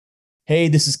Hey,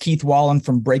 this is Keith Wallen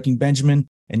from Breaking Benjamin,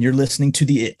 and you're listening to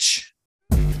The Itch.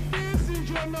 This is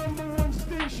your number one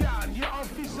station, your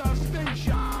official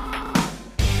station.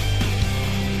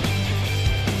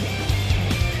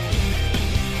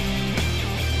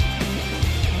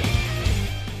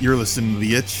 You're listening to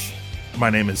The Itch. My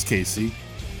name is Casey.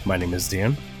 My name is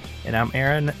Dan. And I'm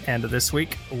Aaron, and this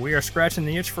week we are scratching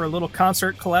the itch for a little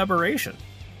concert collaboration.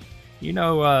 You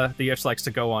know, the Itch likes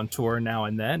to go on tour now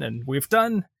and then, and we've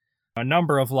done a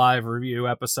number of live review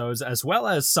episodes, as well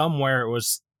as some where it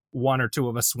was one or two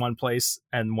of us one place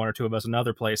and one or two of us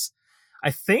another place.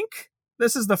 I think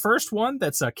this is the first one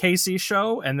that's a KC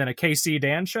show and then a KC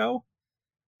Dan show.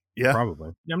 Yeah,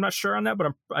 Probably. I'm not sure on that, but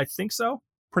I think so.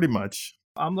 pretty much.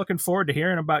 I'm looking forward to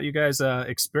hearing about you guys'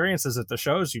 experiences at the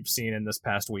shows you've seen in this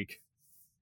past week.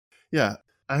 Yeah,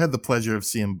 I had the pleasure of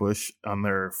seeing Bush on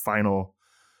their final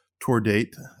tour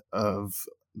date of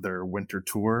their winter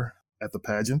tour at the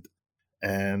pageant,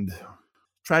 and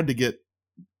tried to get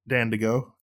Dan to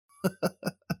go.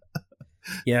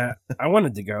 Yeah, I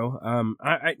wanted to go.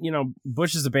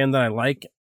 Bush is a band that I like,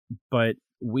 but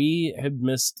we had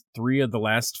missed 3 of the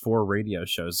last 4 radio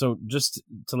shows. So just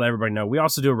to let everybody know, we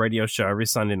also do a radio show every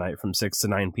Sunday night from 6 to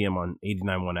 9 p.m. on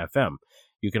 89.1 FM.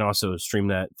 You can also stream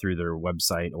that through their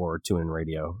website or TuneIn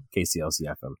Radio, KCLC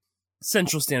FM.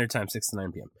 Central Standard Time, 6 to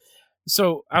 9 p.m.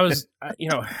 So I was, I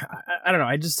don't know.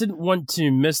 I just didn't want to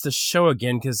miss the show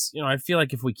again because, I feel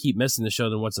like if we keep missing the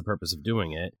show, then what's the purpose of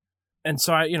doing it? And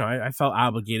so I felt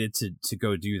obligated to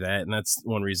go do that. And that's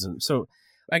one reason. So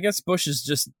I guess Bush is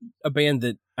just a band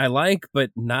that I like, but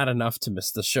not enough to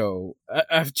miss the show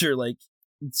after like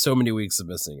so many weeks of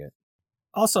missing it.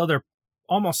 Also, they're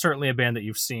almost certainly a band that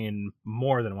you've seen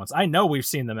more than once. I know we've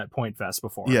seen them at Point Fest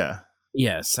before. Yeah.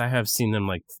 Yes, I have seen them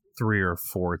like 3 or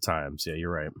 4 times. Yeah,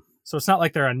 you're right. So it's not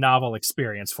like they're a novel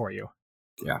experience for you.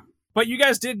 Yeah. But you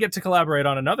guys did get to collaborate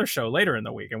on another show later in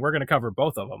the week, and we're going to cover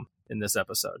both of them in this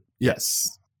episode.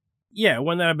 Yes. Yeah,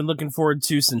 one that I've been looking forward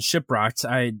to since Shiprocked.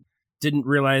 I didn't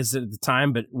realize it at the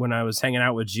time, but when I was hanging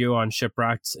out with Gio on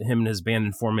Shiprocked, him and his band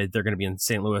informed me that they're going to be in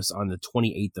St. Louis on the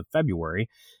 28th of February.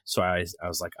 So I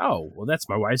was like, oh, well, that's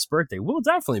my wife's birthday. We'll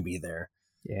definitely be there.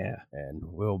 Yeah. And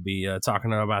we'll be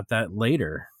talking about that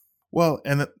later. Well,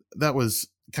 and that was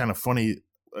kind of funny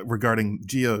regarding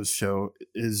Gio's show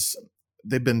is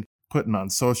they've been putting on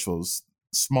socials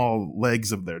small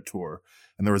legs of their tour.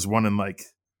 And there was one in like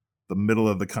the middle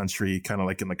of the country, kind of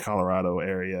like in the Colorado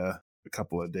area, a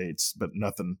couple of dates, but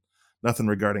nothing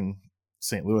regarding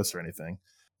St. Louis or anything.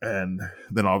 And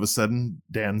then all of a sudden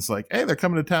Dan's like, hey, they're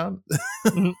coming to town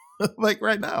like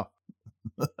right now.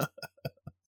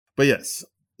 But yes,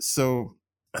 so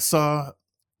I saw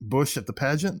Bush at the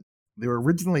pageant. They were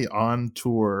originally on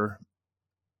tour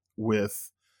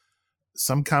with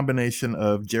some combination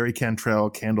of Jerry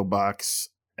Cantrell, Candlebox,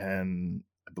 and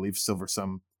I believe Silver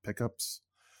Sun pickups.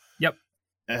 Yep.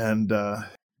 And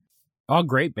all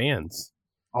great bands.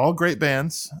 All great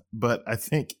bands, but I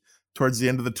think towards the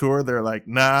end of the tour, they're like,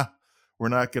 nah, we're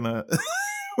not gonna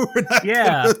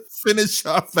gonna finish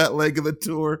off that leg of the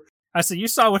tour. I said you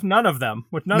saw with none of them.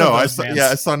 With none of those bands.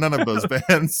 I saw none of those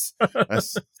bands. I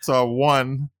saw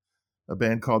one, a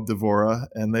band called Devora,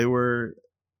 and they were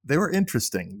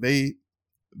interesting.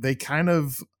 They kind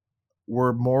of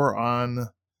were more on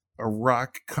a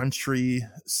rock country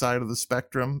side of the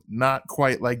spectrum, not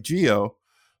quite like Gio,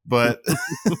 but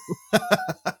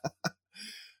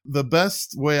the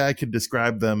best way I could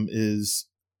describe them is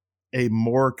a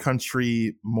more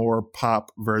country, more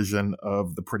pop version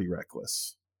of the Pretty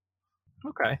Reckless.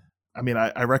 Okay. I mean,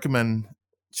 I recommend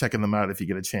checking them out if you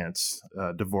get a chance.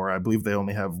 Devora, I believe they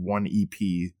only have one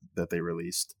EP that they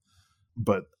released,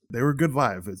 but they were good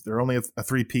live. They're only a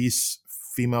 3-piece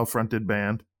female-fronted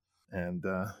band, and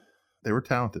they were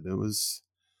talented. It was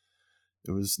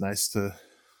nice to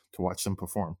watch them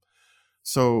perform.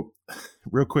 So,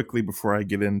 real quickly before I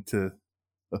get into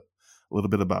a little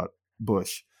bit about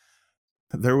Bush,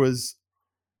 there was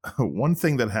one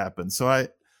thing that happened. So I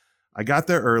got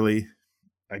there early.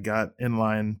 I got in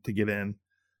line to get in,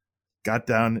 got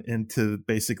down into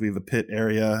basically the pit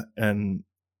area, and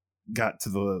got to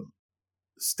the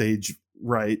stage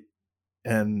right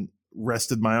and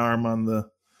rested my arm on the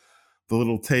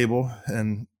little table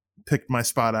and picked my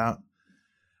spot out.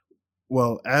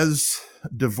 Well, as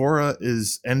Devora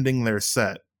is ending their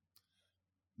set,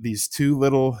 these 2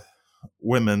 little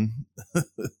women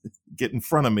get in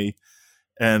front of me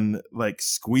and like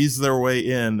squeeze their way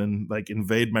in and like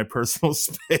invade my personal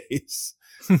space.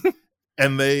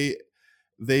 And they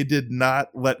did not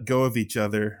let go of each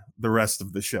other the rest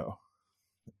of the show.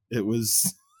 It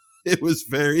was It was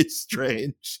very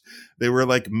strange. They were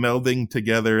like melding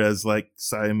together as like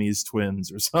Siamese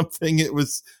twins or something.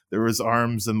 There was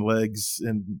arms and legs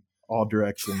in all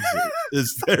directions. It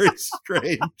was very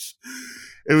strange.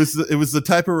 It was the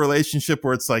type of relationship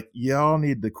where it's like, y'all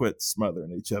need to quit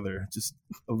smothering each other just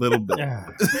a little bit.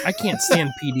 I can't stand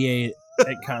PDA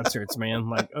at concerts, man.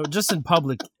 Like, just in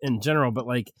public in general, but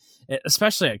like,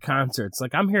 especially at concerts.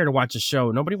 Like, I'm here to watch a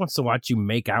show. Nobody wants to watch you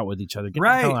make out with each other. Get the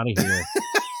hell out of here.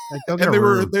 Like, don't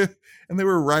get and they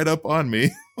were right up on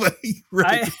me. Like,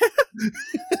 right.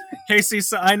 Casey,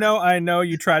 so I know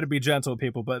you try to be gentle with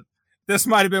people, but this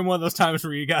might have been one of those times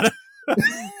where you gotta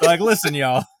like, listen,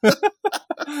 y'all.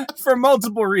 For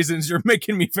multiple reasons, you're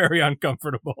making me very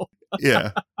uncomfortable.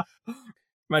 Yeah.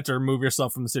 Might have to remove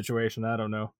yourself from the situation. I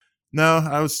don't know. No,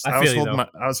 I was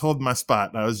holding my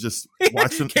spot. I was just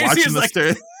watching the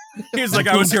stairs. He was like,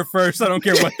 I was here first. I don't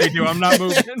care what they do. I'm not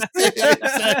moving.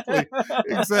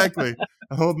 Exactly.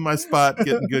 I'm holding my spot,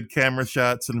 getting good camera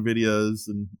shots and videos,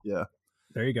 and yeah.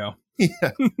 There you go.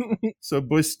 Yeah. So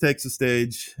Bush takes the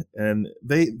stage, and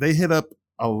they hit up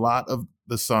a lot of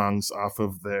the songs off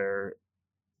of their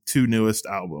 2 newest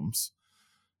albums,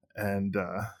 and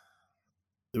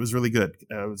it was really good.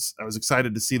 I was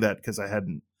excited to see that because I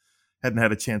hadn't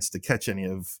had a chance to catch any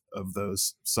of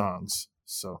those songs.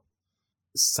 So,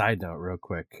 side note, real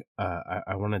quick,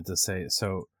 I wanted to say,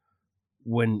 so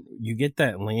when you get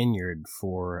that lanyard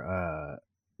for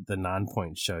the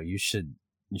Non-Point show, you should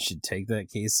take that,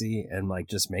 Casey, and like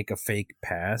just make a fake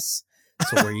pass.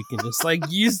 So where you can just like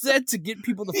use that to get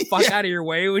people the fuck out of your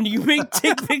way when you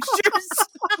take pictures.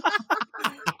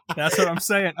 That's what I'm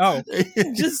saying. Oh,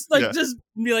 just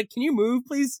be like, can you move,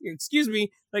 please? Excuse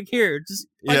me. Like, here, just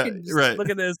right.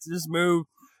 Look at this. Just move.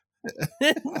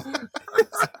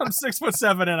 I'm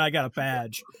 6'7" and I got a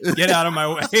badge. Get out of my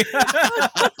way.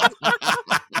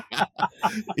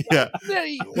 Yeah.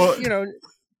 Well,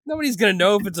 nobody's gonna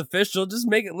know if it's official. Just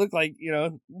make it look like,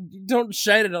 don't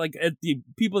shine it like at the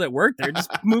people that work there.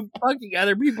 Just move fucking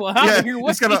other people out of your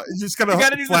way. Just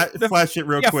gotta flash it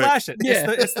real quick. Flash it.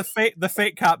 Yeah. It's the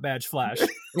fake cop badge flash.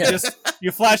 Yeah. Just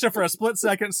you flash it for a split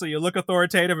second so you look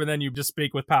authoritative, and then you just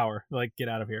speak with power. Like, get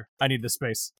out of here. I need this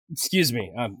space. Excuse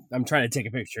me. I'm trying to take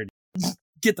a picture.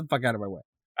 Get the fuck out of my way.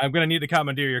 I'm gonna need to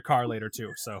commandeer your car later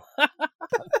too. So.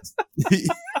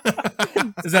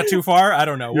 Is that too far? I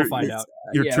don't know. We'll find out.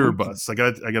 Your tour bus. I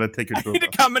gotta take your tour bus. I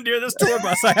need to commandeer this tour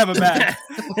bus. I have a badge.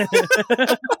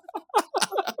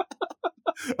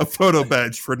 A photo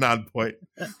badge for Non-Point.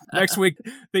 Next week,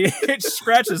 the itch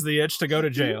scratches the itch to go to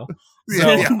jail.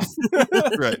 Yeah.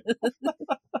 Right.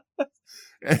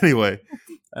 Anyway,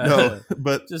 no,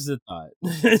 but just a thought.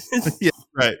 Yeah,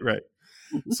 right.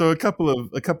 So a couple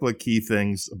of key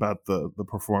things about the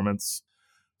performance.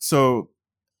 So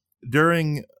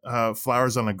during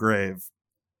Flowers on a Grave,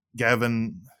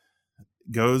 Gavin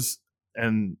goes,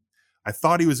 and I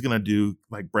thought he was going to do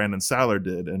like Brandon Saller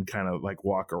did and kind of like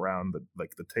walk around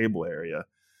the table area.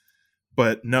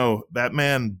 But no, that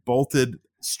man bolted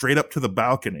straight up to the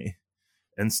balcony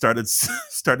and started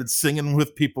singing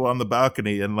with people on the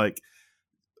balcony. And like,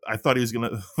 I thought he was going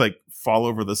to like fall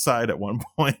over the side at one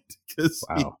point because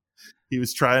he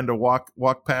was trying to walk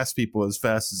past people as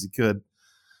fast as he could.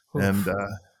 And,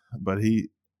 but he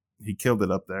killed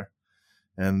it up there,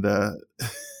 and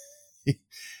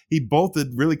he bolted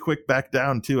really quick back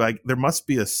down too. There must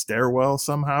be a stairwell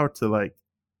somehow to like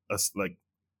a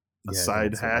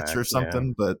side hatch or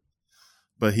something, but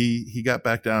he got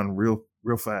back down real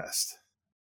fast.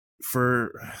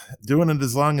 For doing it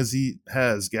as long as he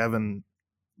has, Gavin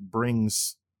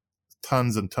brings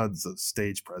tons and tons of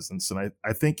stage presence, and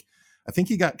I think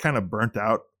he got kind of burnt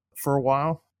out for a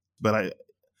while, but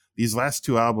these last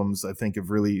 2 albums, I think,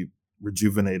 have really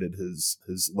rejuvenated his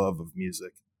love of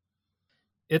music.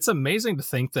 It's amazing to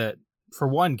think that, for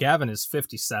one, Gavin is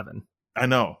 57. I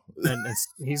know, and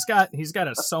he's got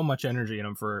so much energy in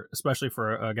him, especially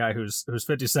for a guy who's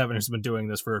 57, who's been doing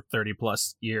this for 30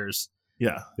 plus years.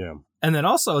 Yeah. And then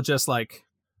also, just like,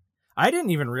 I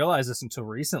didn't even realize this until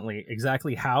recently,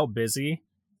 exactly how busy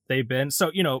they've been.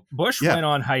 So, Bush went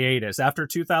on hiatus after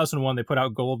 2001. They put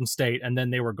out Golden State, and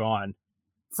then they were gone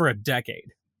for a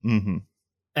decade. Mm-hmm.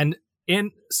 And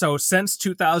so since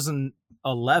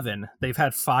 2011, they've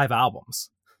had 5 albums.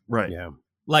 Right. Yeah.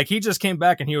 Like, he just came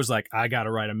back and he was like, I got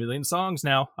to write 1 million songs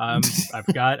now. I've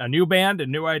got a new band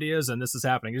and new ideas, and this is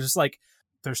happening. It's just like,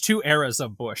 there's 2 eras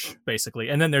of Bush, basically.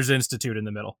 And then there's Institute in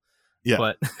the middle. Yeah.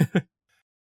 But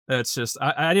it's just,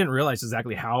 I didn't realize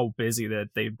exactly how busy that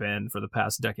they've been for the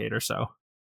past decade or so.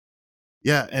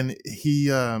 Yeah. And he,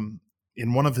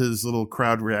 in one of his little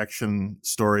crowd reaction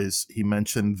stories, he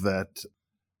mentioned that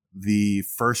the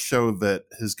first show that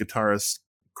his guitarist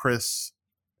Chris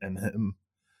and him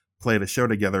played a show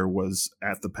together was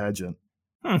at the pageant.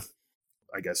 I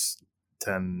guess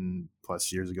 10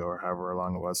 plus years ago or however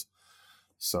long it was.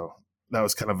 So that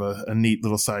was kind of a neat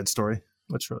little side story.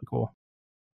 That's really cool.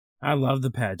 I love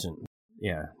the pageant.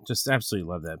 Yeah, just absolutely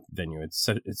love that venue. It's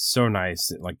so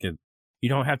nice. You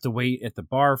don't have to wait at the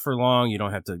bar for long. You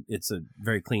don't have to. It's a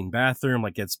very clean bathroom.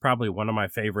 Like, it's probably one of my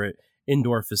favorite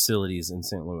indoor facilities in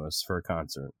St. Louis for a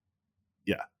concert.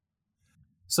 Yeah.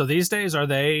 So these days,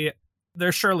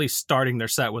 they're surely starting their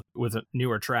set with a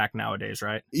newer track nowadays,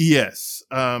 right? Yes.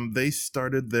 They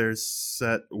started their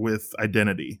set with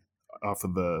Identity off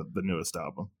of the newest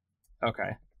album.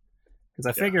 Okay. Because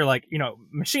I figure,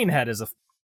 Machine Head is a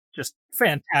just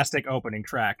fantastic opening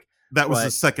track. That was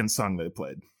the second song they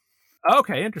played.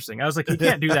 Okay, interesting. I was like, you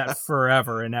can't do that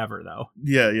forever and ever, though.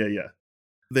 Yeah.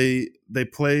 They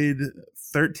played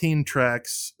 13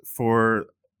 tracks for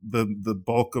the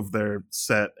bulk of their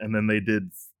set, and then they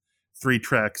did 3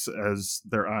 tracks as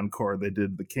their encore. They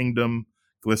did The Kingdom,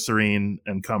 Glycerine,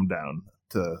 and Come Down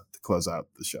to close out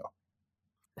the show.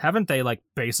 Haven't they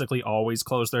basically always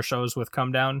closed their shows with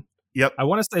Come Down? Yep. I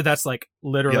want to say that's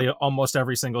literally almost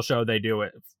every single show they do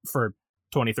it for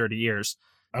 20, 30 years.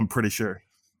 I'm pretty sure.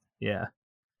 Yeah.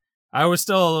 I was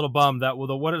still a little bummed that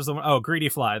what is the one? Oh, Greedy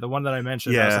Fly, the one that I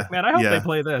mentioned. I was like, man, I hope they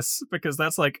play this, because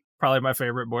that's probably my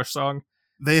favorite Bush song.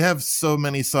 They have so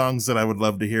many songs that I would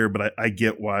love to hear, but I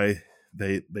get why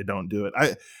they don't do it.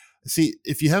 I see,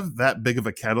 if you have that big of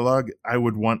a catalog, I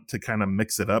would want to kind of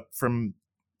mix it up from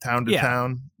town to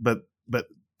town, but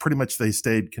pretty much they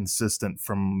stayed consistent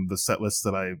from the set list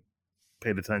that I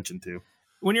paid attention to.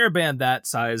 When you're a band that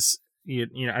size,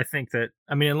 I think that,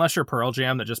 unless you're Pearl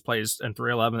Jam that just plays, and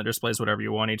 311 that just plays whatever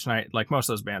you want each night, most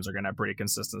of those bands are going to have pretty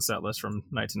consistent set lists from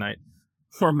night to night.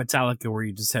 Or Metallica, where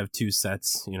you just have 2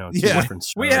 sets, 2 different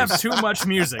shows. We have too much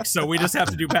music, so we just have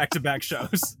to do back-to-back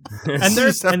shows. And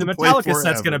the Metallica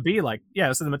set's going to be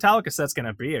so the Metallica set's going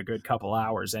to be a good couple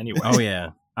hours anyway. Oh,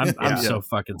 yeah. I'm so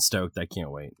fucking stoked. I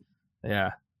can't wait.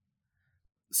 Yeah.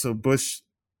 So Bush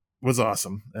was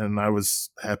awesome, and I was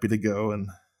happy to go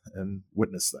and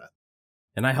witness that.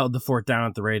 And I held the fort down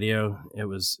at the radio. It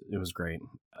was great.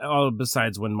 All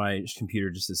besides when my computer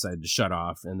just decided to shut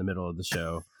off in the middle of the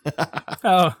show.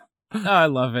 I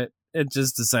love it. It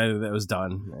just decided that it was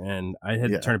done, and I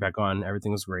had to turn it back on.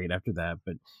 Everything was great after that.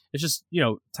 But it's just,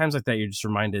 times like that, you're just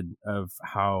reminded of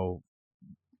how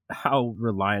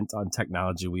reliant on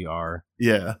technology we are.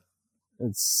 Yeah.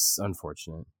 It's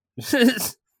unfortunate.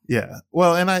 Yeah.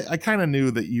 Well, and I kind of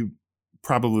knew that you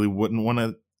probably wouldn't want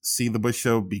to see the Bush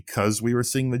show because we were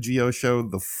seeing the Geo show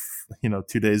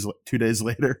 2 days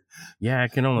later. Yeah, I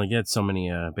can only get so many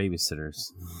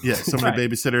babysitters. Yeah, so many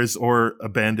babysitters, or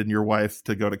abandon your wife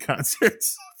to go to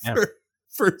concerts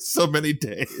for so many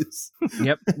days.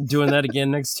 Yep, doing that again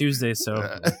next Tuesday,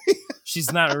 so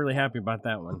she's not really happy about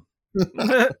that one.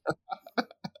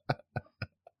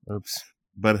 Oops.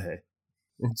 But hey,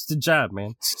 it's the job,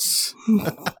 man.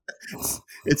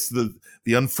 It's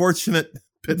the unfortunate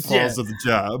pitfalls of the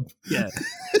job. Yeah.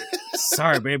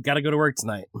 Sorry, babe. Got to go to work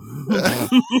tonight.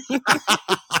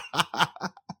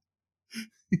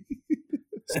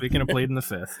 Speaking of pleading the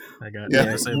fifth, I got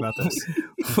to say about this.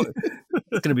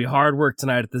 It's going to be hard work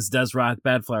tonight at this Des Rock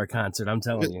Badflower concert, I'm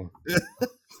telling you.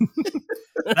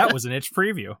 That was an itch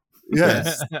preview.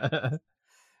 Yes.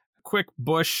 Quick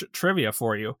Bush trivia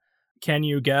for you. Can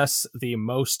you guess the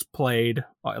most played,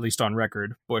 at least on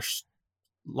record, Bush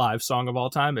live song of all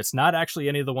time? It's not actually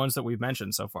any of the ones that we've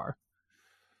mentioned so far.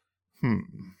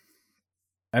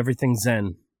 Everything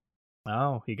Zen.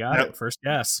 Oh, he got it. First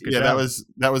guess. Good job.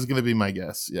 that was going to be my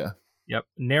guess. Yeah. Yep.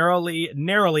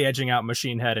 Narrowly edging out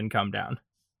Machine Head and Come Down.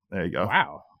 There you go.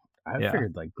 Wow. I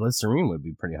figured Glycerine would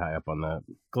be pretty high up on that.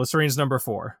 Glycerine's number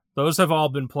 4. Those have all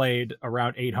been played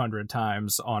around 800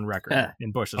 times on record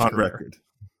in Bush's career. Record.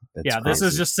 That's crazy. This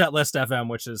is just Setlist FM,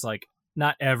 which is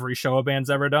not every show a band's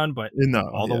ever done, but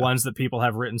all the ones that people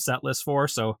have written set lists for.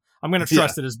 So I'm going to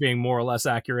trust it as being more or less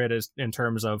accurate in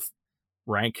terms of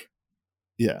rank.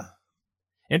 Yeah.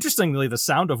 Interestingly, The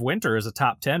Sound of Winter is a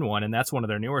top 10 one, and that's one of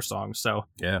their newer songs. So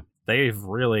they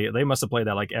must have played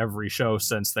that every show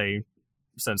since the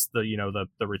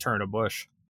return of Bush.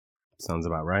 Sounds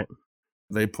about right.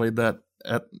 They played that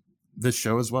at this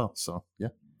show as well. So yeah.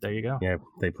 There you go. Yeah,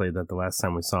 they played that the last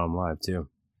time we saw them live too.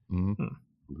 Mm-hmm.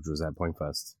 Which was at Point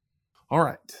Fest. All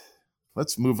right.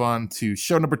 Let's move on to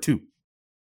show number 2.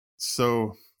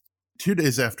 So 2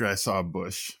 days after I saw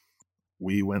Bush,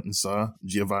 we went and saw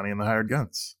Giovannie and the Hired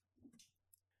Guns.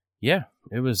 Yeah,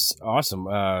 it was awesome.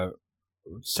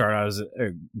 started out as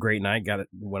a great night.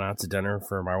 Went out to dinner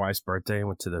for my wife's birthday.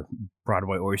 Went to the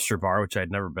Broadway Oyster Bar, which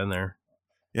I'd never been there.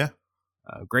 Yeah.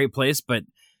 Great place, but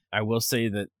I will say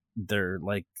that they're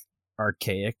like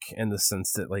archaic in the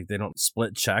sense that like they don't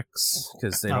split checks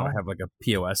because they don't have like a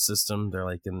POS system. They're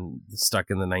like stuck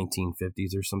in the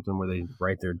 1950s or something where they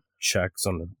write their checks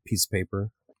on a piece of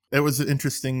paper. It was an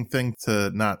interesting thing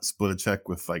to not split a check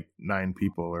with like 9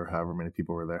 people or however many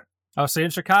people were there. Oh, see, in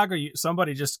Chicago,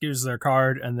 somebody just uses their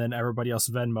card and then everybody else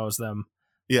Venmos them.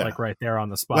 Yeah, like right there on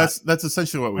the spot. That's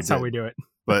essentially what we did. That's how we do it.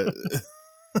 But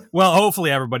well,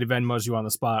 hopefully everybody Venmos you on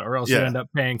the spot, or else you end up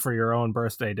paying for your own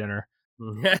birthday dinner,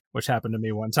 which happened to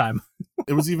me one time.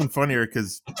 It was even funnier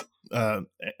because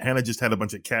Hannah just had a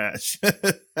bunch of cash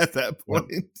at that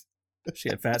point. She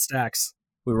had fat stacks.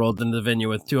 We rolled into the venue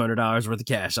with $200 worth of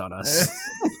cash on us.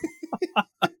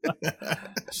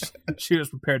 She was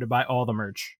prepared to buy all the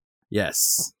merch.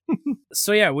 Yes.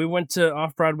 So yeah, we went to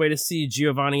Off-Broadway to see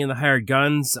Giovannie and the Hired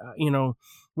Guns.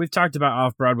 We've talked about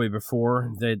Off-Broadway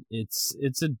before, that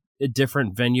it's a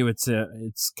different venue. It's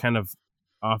kind of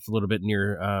off a little bit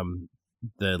near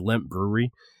the Limp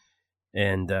Brewery.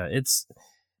 And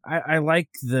I like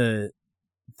the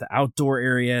outdoor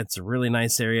area. It's a really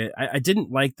nice area. I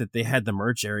didn't like that they had the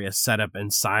merch area set up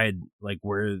inside, like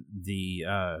where the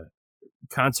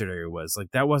concert area was.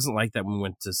 Like that wasn't like that when we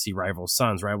went to see Rival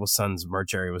Sons. Rival Sons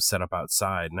merch area was set up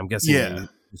outside, and I'm guessing it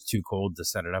was too cold to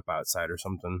set it up outside or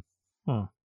something.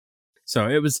 So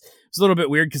it was a little bit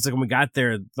weird because like when we got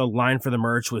there, the line for the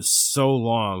merch was so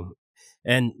long,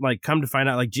 and like come to find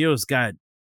out, like Gio's got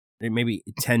maybe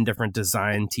 10 different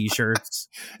design T-shirts.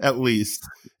 At least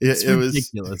it was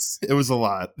ridiculous. It was a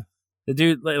lot. The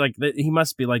dude he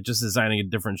must be like just designing a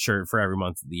different shirt for every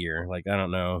month of the year. Like I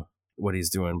don't know what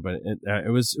he's doing, but it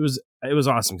was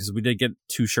awesome because we did get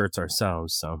 2 shirts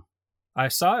ourselves. So I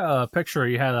saw a picture.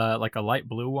 You had a light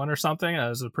blue one or something. That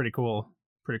was a pretty cool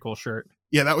shirt.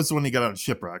 Yeah, that was the one he got on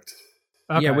Shipwrecked.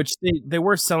 Okay. Yeah, which they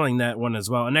were selling that one as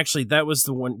well. And actually, that was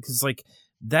the one because like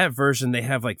that version they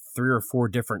have like 3 or 4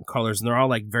 different colors, and they're all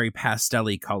like very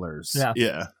pastel-y colors.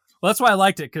 Yeah. Well, that's why I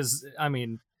liked it because I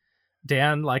mean,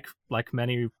 Dan, like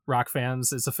many rock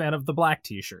fans, is a fan of the black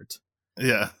T-shirt.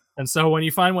 Yeah. And so when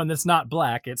you find one that's not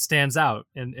black, it stands out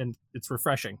and it's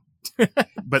refreshing.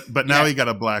 But now he got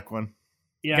a black one.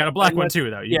 Yeah, you got a black one too,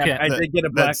 though. You can't. I did get a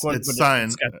black one. It's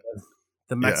signed. It's got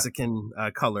the Mexican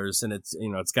colors, and it's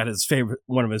got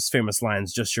one of his famous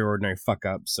lines, "Just your ordinary fuck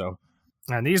up." So,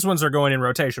 and these ones are going in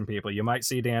rotation, people. You might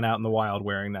see Dan out in the wild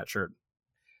wearing that shirt.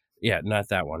 Yeah, not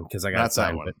that one because I got it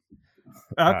signed.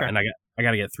 Okay, and I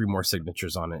got to get 3 more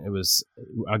signatures on it.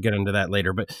 I'll get into that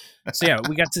later. But so yeah,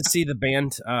 we got to see the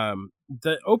band.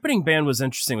 The opening band was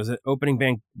interesting. It was an opening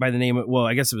band by the name of, well,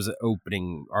 I guess it was an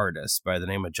opening artist by the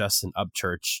name of Justin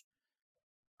Upchurch.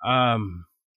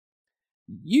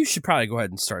 You should probably go ahead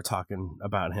and start talking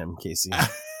about him, Casey.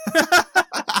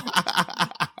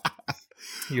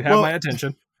 You have my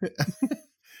attention.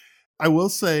 I will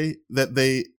say that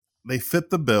they fit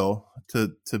the bill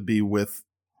to be with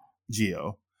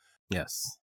Gio.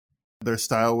 Yes. Their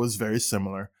style was very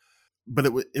similar, but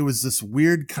it was this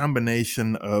weird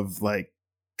combination of like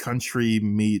country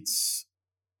meets,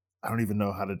 I don't even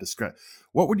know how to describe.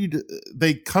 What would you do?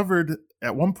 They covered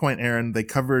at one point, Aaron, they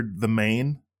covered the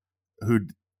Maine, who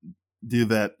do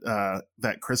that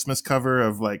Christmas cover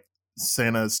of like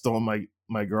Santa Stole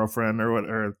My Girlfriend or what,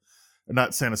 or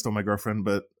not Santa Stole My Girlfriend,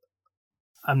 but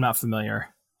I'm not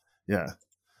familiar. Yeah.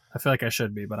 I feel like I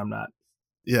should be, but I'm not.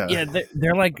 Yeah,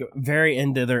 they're like very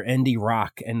into their indie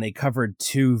rock, and they covered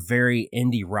 2 very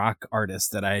indie rock artists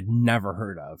that I had never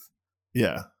heard of.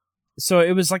 Yeah, so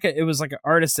it was like an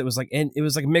artist that was like, and it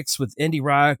was like mixed with indie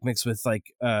rock, mixed with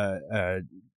like a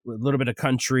little bit of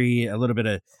country, a little bit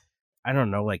of, I don't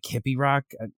know, like hippie rock.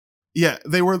 Yeah,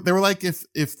 they were like if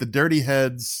the Dirty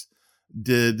Heads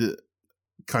did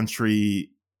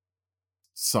country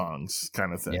songs,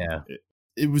 kind of thing. Yeah,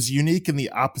 it was unique in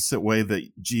the opposite way that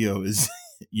Gio is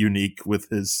unique with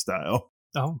his style.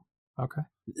 Oh, okay.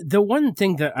 The one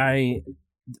thing that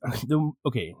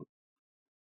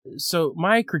so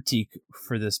my critique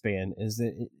for this band is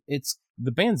that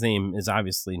the band's name is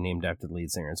obviously named after the lead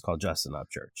singer. It's called Justin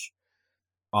Upchurch.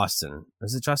 Austin.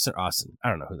 Is it Justin or Austin? I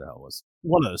don't know who the hell it was.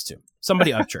 One of those 2.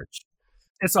 Somebody Upchurch.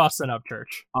 It's Austin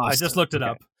Upchurch. I just looked it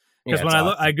up. Because when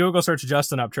I Google search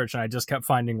Justin Upchurch, and I just kept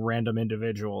finding random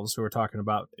individuals who were talking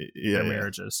about their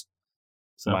marriages.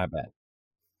 So my bad.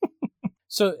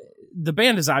 So the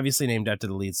band is obviously named after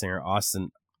the lead singer,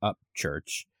 Austin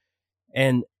Upchurch.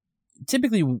 And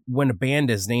typically when a band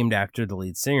is named after the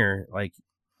lead singer, like,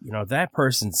 that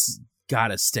person's got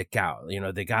to stick out.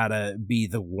 They got to be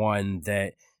the one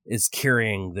that is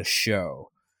carrying the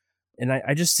show. And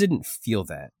I just didn't feel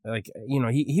that. Like,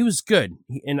 he was good.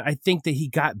 And I think that he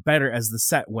got better as the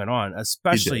set went on,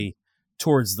 especially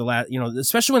towards the last,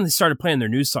 especially when they started playing their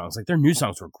new songs. Like, their new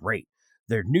songs were great.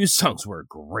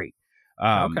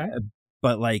 Okay.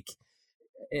 But like,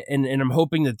 and I'm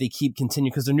hoping that they keep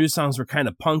continuing, because their new songs were kind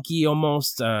of punky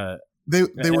almost. They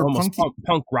were almost punky,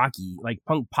 punk rocky, like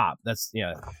punk pop. That's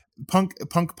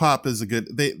punk pop is a good.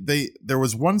 There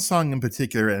was one song in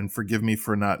particular, and forgive me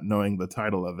for not knowing the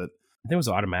title of it. I think it was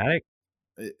Automatic.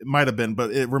 It might have been,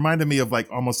 but it reminded me of like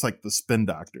almost like the Spin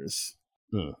Doctors.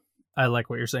 I like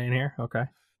what you're saying here. Okay.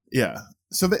 Yeah.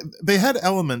 So they had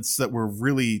elements that were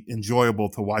really enjoyable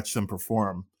to watch them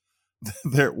perform.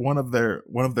 One of their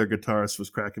guitarists was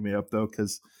cracking me up though,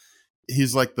 because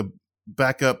he's like the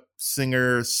backup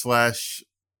singer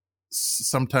 /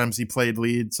 sometimes he played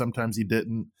lead, sometimes he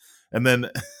didn't. And then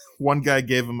one guy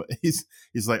gave him, he's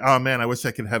like, oh man, I wish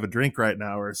I could have a drink right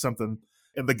now or something.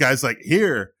 And the guy's like,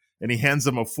 here. And he hands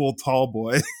him a full tall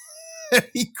boy.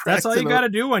 That's all you got to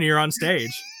do when you're on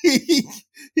stage.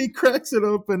 He cracks it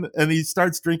open and he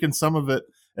starts drinking some of it.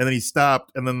 And then he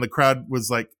stopped. And then the crowd was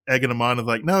like egging him on and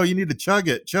like, no, you need to chug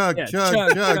it. Chug.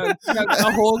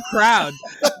 The whole crowd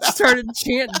started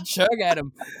chanting chug at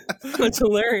him. It's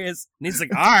hilarious. And he's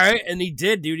like, all right. And he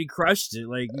did, dude. He crushed it.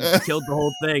 Like, he killed the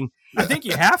whole thing. I think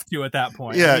you have to at that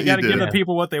point. Yeah, you got to give did. the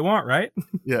people what they want, right?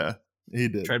 Yeah, he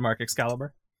did. Trademark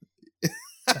Excalibur.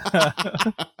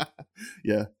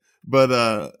 Yeah.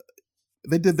 But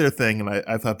they did their thing, and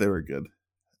I thought they were good.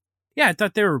 Yeah, I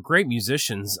thought they were great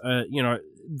musicians.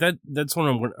 That's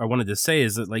what I wanted to say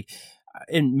is that, like,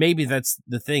 and maybe that's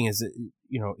the thing is that,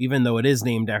 even though it is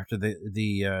named after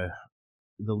the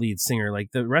lead singer,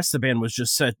 like the rest of the band was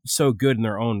just so good in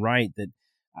their own right that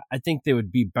I think they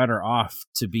would be better off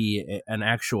to be an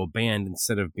actual band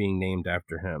instead of being named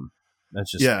after him.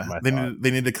 That's just my thought.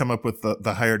 They need to come up with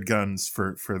the hired guns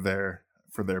for their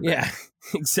band. Yeah,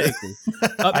 exactly.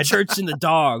 Up Church and the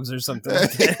Dogs or something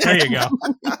like that. There you go.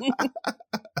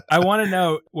 I want to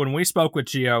know, when we spoke with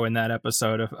Gio in that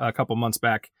episode a couple months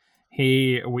back,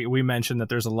 we mentioned that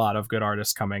there's a lot of good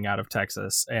artists coming out of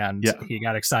Texas, and he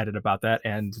got excited about that.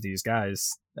 And these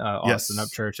guys, Austin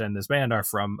Upchurch and this band, are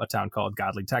from a town called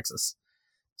Godley, Texas.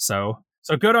 So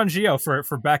good on Gio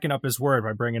for backing up his word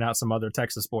by bringing out some other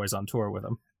Texas boys on tour with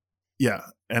him. Yeah,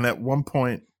 and at one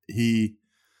point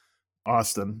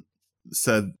Austin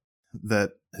said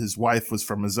that his wife was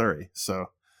from Missouri. So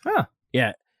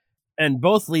yeah, and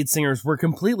both lead singers were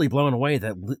completely blown away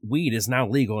that weed is now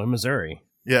legal in Missouri.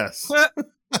 Yes.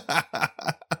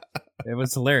 It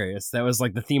was hilarious. That was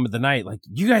like the theme of the night. Like,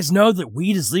 you guys know that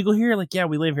weed is legal here? Like, yeah,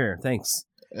 we live here. Thanks.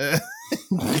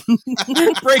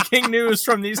 Breaking news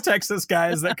from these Texas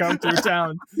guys that come through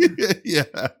town.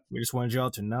 Yeah. We just wanted y'all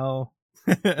to know.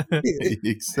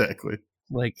 Exactly.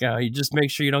 Like, you just make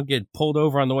sure you don't get pulled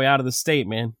over on the way out of the state,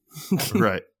 man.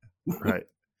 Right.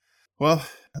 Well,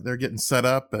 they're getting set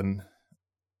up, and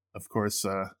of course,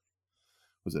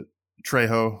 was it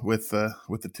Trejo with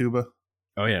the tuba?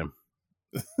 Oh yeah,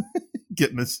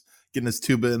 getting his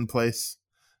tuba in place.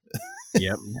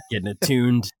 Yep, getting it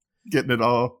tuned, getting it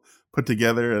all put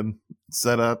together and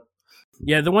set up.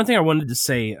 Yeah, the one thing I wanted to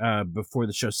say before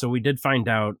the show. So we did find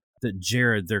out that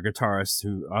Jared, their guitarist,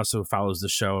 who also follows the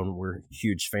show and we're a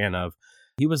huge fan of,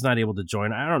 he was not able to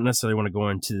join. I don't necessarily want to go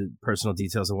into personal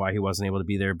details of why he wasn't able to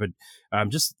be there, but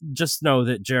just know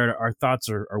that, Jared, our thoughts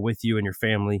are with you and your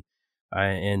family.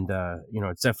 And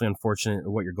it's definitely unfortunate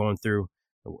what you're going through.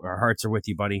 Our hearts are with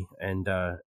you, buddy. And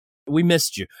we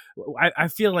missed you. I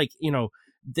feel like,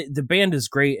 the band is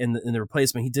great, and the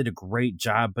replacement, he did a great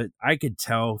job, but I could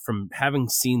tell from having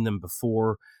seen them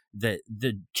before that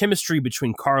the chemistry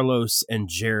between Carlos and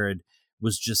Jared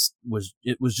was just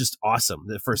awesome.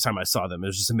 The first time I saw them, it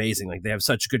was just amazing. Like, they have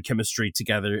such good chemistry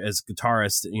together as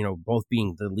guitarists, both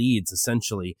being the leads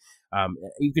essentially.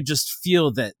 You could just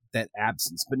feel that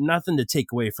absence, but nothing to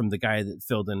take away from the guy that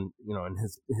filled in, in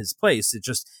his place.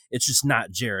 It's just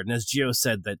not Jared. And as Gio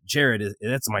said, that Jared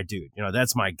that's my dude.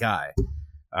 That's my guy.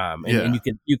 And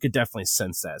you could definitely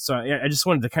sense that. So I just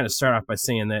wanted to kind of start off by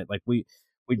saying that, like,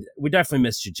 we definitely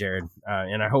missed you, Jared.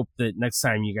 And I hope that next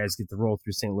time you guys get to roll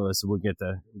through St. Louis, we'll get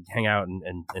to hang out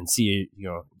and see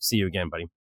you again, buddy.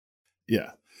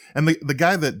 Yeah. And the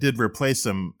guy that did replace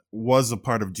him was a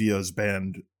part of Gio's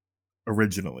band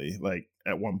originally, like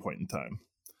at one point in time.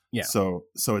 Yeah. So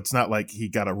it's not like he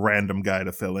got a random guy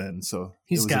to fill in. So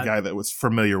it was a guy that was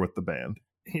familiar with the band.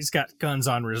 He's got guns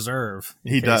on reserve.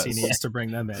 He does. He needs to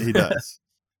bring them in. He does.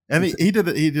 And he did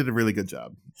a really good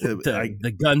job.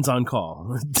 The guns on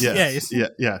call. Yes,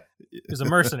 yeah. He's a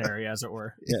mercenary, as it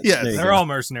were. Yes. They're all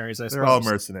mercenaries, I suppose. They're all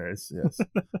mercenaries, yes.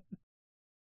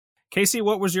 Casey,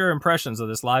 what was your impressions of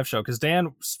this live show? Because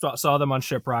Dan saw them on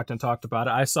Shiprocked and talked about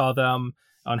it. I saw them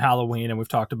on Halloween, and we've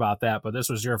talked about that, but this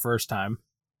was your first time.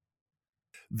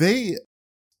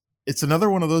 It's another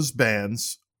one of those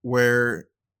bands where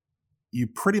you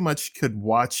pretty much could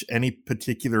watch any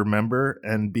particular member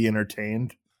and be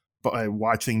entertained by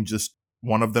watching just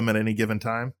one of them at any given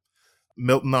time.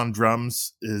 Milton on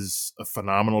drums is a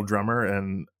phenomenal drummer,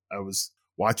 and I was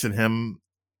watching him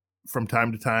from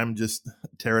time to time just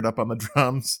tear it up on the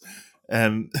drums,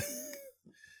 and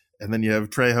then you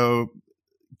have Trejo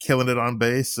killing it on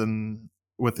bass and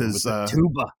with his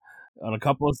tuba on a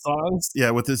couple of songs.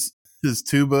 Yeah, with his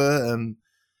tuba and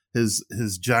his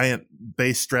giant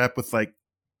bass strap with like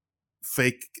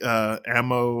fake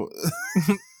ammo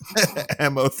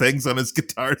ammo things on his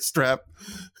guitar strap.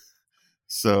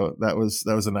 So that was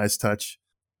a nice touch.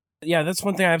 Yeah, that's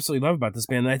one thing I absolutely love about this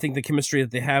band. I think the chemistry that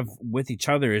they have with each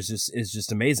other is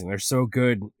just amazing. They're so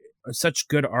good, such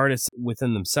good artists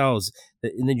within themselves,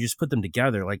 and then you just put them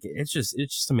together. Like it's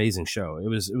just amazing show. It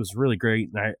was really great.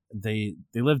 And they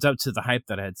lived up to the hype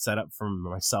that I had set up for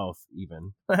myself.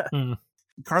 Even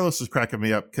Carlos was cracking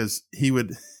me up because he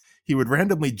would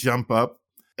randomly jump up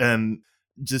and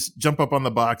just jump up on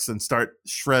the box and start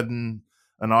shredding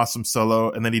an awesome solo,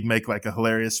 and then he'd make like a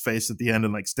hilarious face at the end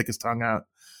and like stick his tongue out.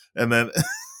 And then,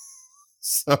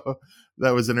 so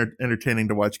that was entertaining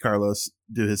to watch Carlos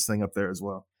do his thing up there as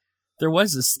well. There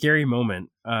was a scary moment.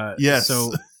 Yes.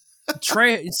 So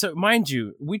Trey, so mind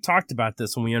you, we talked about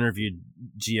this when we interviewed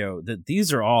Gio, that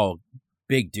these are all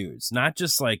big dudes, not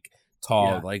just like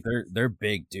tall, like they're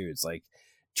big dudes. Like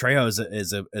Trejo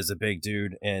is a big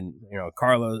dude, and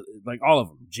Carlos, like all of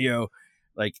them, Gio,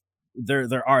 like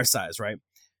they're our size, right?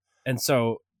 And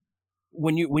so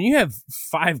when you have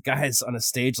 5 guys on a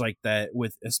stage like that,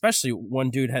 with especially one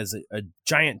dude has a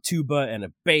giant tuba and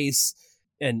a bass,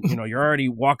 and you're already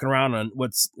walking around on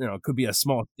what's could be a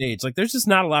small stage, like there's just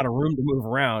not a lot of room to move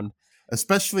around,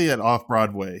 especially at off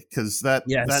Broadway, because that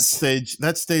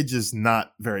stage is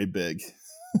not very big.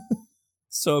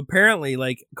 So apparently,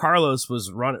 like Carlos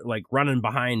was running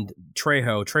behind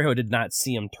Trejo. Trejo did not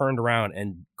see him, turned around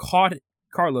and caught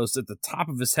Carlos at the top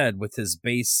of his head with his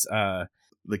bass.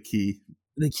 The key,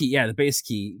 the bass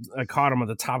key. I caught him at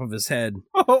the top of his head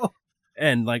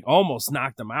and like almost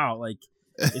knocked him out. Like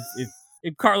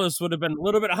if Carlos would have been a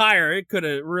little bit higher, it could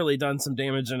have really done some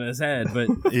damage in his head. But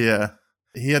yeah,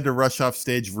 he had to rush off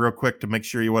stage real quick to make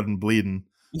sure he wasn't bleeding.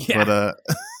 Yeah, but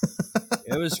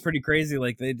it was pretty crazy.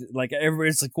 Like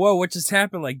everybody's like, "Whoa, what just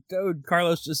happened?" Like, dude,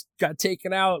 Carlos just got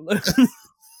taken out.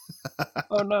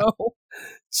 Oh no!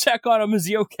 Check on him. Is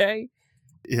he okay?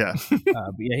 Yeah.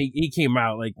 But yeah, he came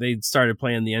out, like they started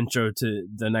playing the intro to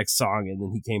the next song, and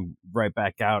then he came right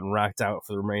back out and rocked out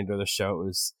for the remainder of the show.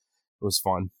 It was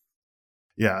fun.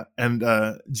 Yeah, and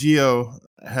Gio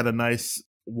had a nice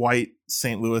white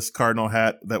St. Louis Cardinal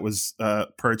hat that was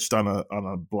perched on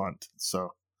a blunt.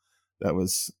 So that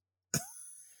was.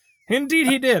 Indeed,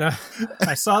 he did.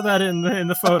 I saw that in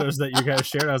the photos that you guys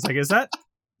shared. I was like, is that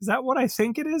what I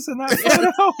think it is in that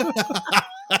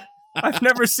photo? I've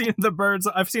never seen the birds.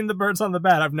 I've seen the birds on the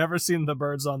bat. I've never seen the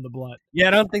birds on the blunt. Yeah,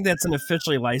 I don't think that's an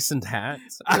officially licensed hat.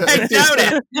 I doubt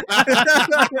it.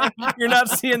 You're not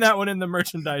seeing that one in the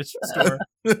merchandise store.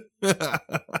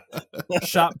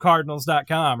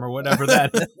 Shopcardinals.com or whatever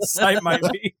that site might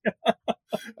be.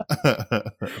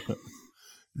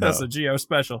 That's a Gio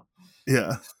special.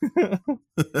 Yeah.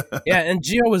 Yeah, and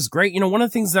Gio was great. One of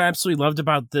the things that I absolutely loved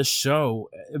about this show,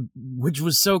 which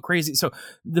was so crazy. So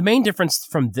the main difference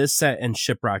from this set and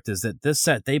Shiprocked is that this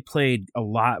set, they played a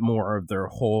lot more of their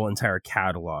whole entire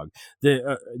catalog.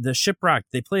 The Shiprocked,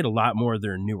 they played a lot more of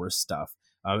their newer stuff.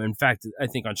 In fact, I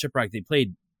think on Shiprocked, they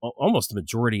played almost the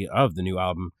majority of the new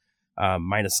album,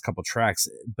 minus a couple tracks.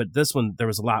 But this one, there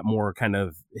was a lot more kind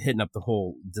of hitting up the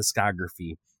whole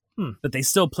discography. But they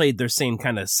still played their same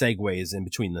kind of segues in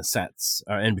between the sets,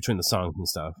 in between the songs and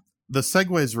stuff. The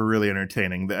segues were really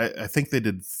entertaining. I think they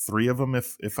did 3 of them,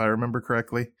 if I remember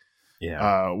correctly.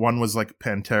 Yeah. One was like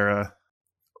Pantera.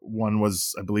 One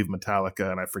was, I believe, Metallica,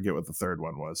 and I forget what the third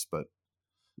one was. But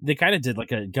they kind of did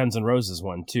like a Guns N' Roses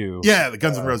one too. Yeah, the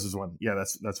Guns N' Roses one. Yeah,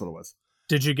 that's what it was.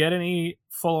 Did you get any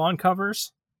full-on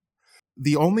covers?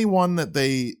 The only one that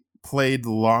they played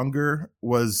longer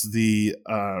was the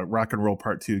Rock and Roll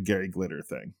Part 2 Gary Glitter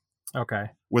thing.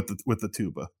 Okay. With the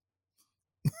tuba.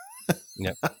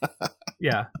 Yep.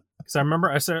 Yeah. Because I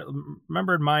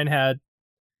remembered mine had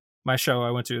my show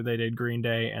I went to, they did Green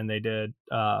Day and they did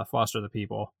Foster the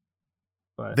People.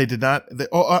 But They did not.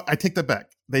 I take that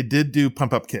back. They did do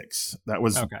Pump Up Kicks. That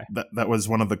was okay. That was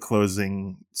one of the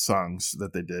closing songs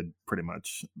that they did, pretty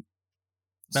much.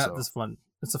 That's fun.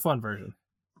 It's a fun version.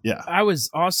 Yeah. I was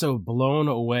also blown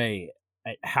away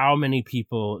at how many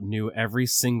people knew every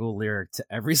single lyric to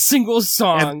every single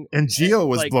song. And Gio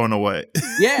was like, blown away.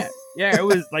 Yeah. It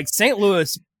was like St.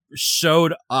 Louis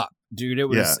showed up, dude. It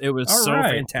was All so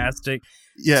right. fantastic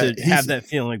Yeah, to have that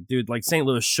feeling. Like, dude, like St.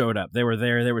 Louis showed up. They were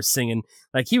there. They were singing.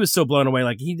 Like, he was so blown away.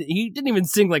 Like, he didn't even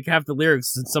sing like half the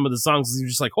lyrics in some of the songs. He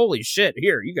was just like, holy shit,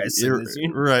 here, you guys sing this.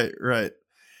 Right.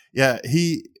 Yeah,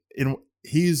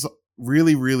 he's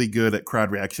really, really good at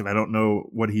crowd reaction. I don't know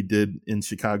what he did in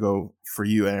Chicago for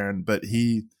you, Aaron, but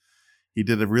he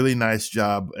did a really nice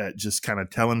job at just kind of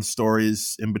telling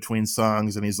stories in between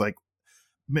songs. And he's like,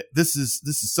 this is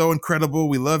so incredible.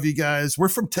 We love you guys. We're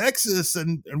from Texas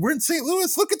and we're in St.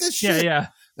 Louis. Look at this shit. Yeah.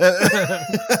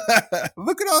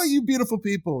 Look at all you beautiful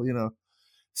people,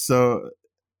 So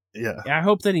yeah. I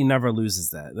hope that he never loses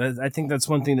that. I think that's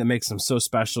one thing that makes him so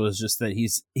special, is just that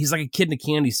he's like a kid in a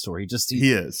candy store. He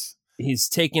is. He's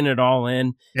taking it all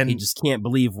in, and he just can't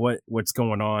believe what's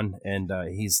going on, and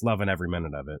he's loving every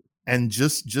minute of it. And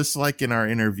just like in our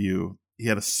interview, he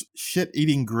had a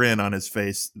shit-eating grin on his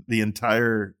face the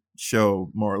entire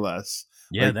show, more or less.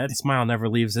 Yeah, that smile never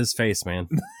leaves his face, man.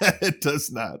 It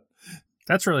does not.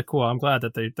 That's really cool. I'm glad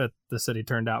that the city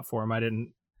turned out for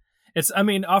him.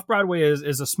 Off Broadway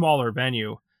is a smaller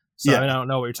venue, so I don't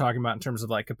know what you're talking about in terms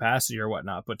of like capacity or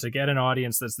whatnot. But to get an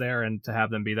audience that's there and to have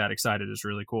them be that excited is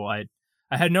really cool. I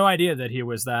had no idea that he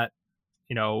was that,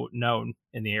 known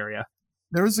in the area.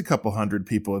 There was a couple hundred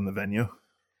people in the venue.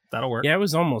 That'll work. Yeah, it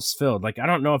was almost filled. Like, I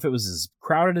don't know if it was as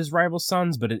crowded as Rival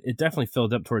Sons, but it definitely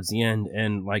filled up towards the end.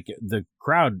 And like the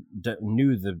crowd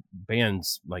knew the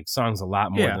band's like songs a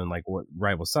lot more than like what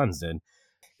Rival Sons did.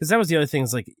 Because that was the other thing,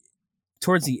 is like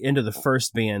towards the end of the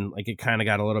first band, like it kind of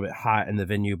got a little bit hot in the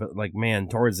venue. But like, man,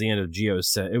 towards the end of Gio's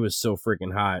set, it was so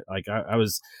freaking hot. Like I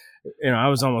was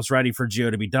almost ready for Gio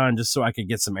to be done just so I could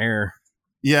get some air.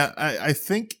 Yeah, I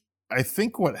think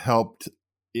what helped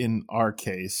in our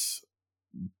case,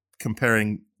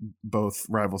 comparing both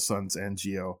Rival Sons and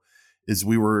Gio, is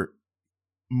we were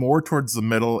more towards the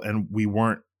middle and we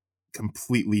weren't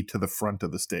completely to the front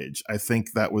of the stage. I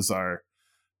think that was our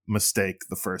mistake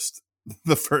the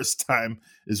first time,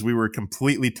 is we were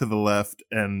completely to the left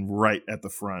and right at the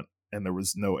front, and there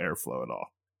was no airflow at all.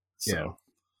 So.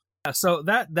 Yeah, so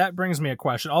that brings me a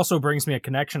question. Also brings me a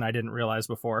connection I didn't realize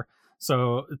before.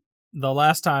 So the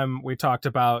last time we talked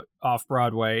about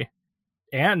Off-Broadway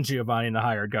and Giovannie and the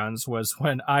Hired Guns was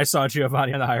when I saw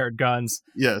Giovannie and the Hired Guns.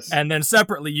 Yes. And then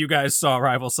separately, you guys saw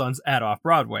Rival Sons at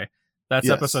Off-Broadway. That's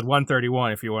episode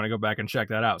 131 if you want to go back and check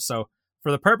that out. So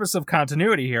for the purpose of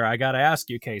continuity here, I got to ask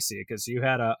you, Casey, because you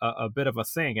had a bit of a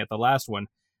thing at the last one.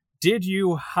 Did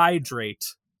you hydrate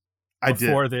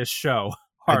before this show?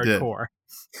 Hardcore.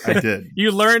 I did.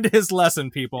 You learned his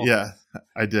lesson, people. Yeah,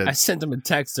 I did. I sent him a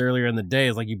text earlier in the day.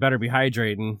 It's like, you better be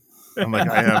hydrating. I'm like,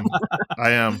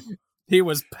 I am. He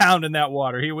was pounding that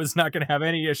water. He was not going to have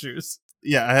any issues.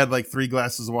 Yeah, I had like 3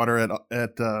 glasses of water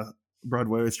at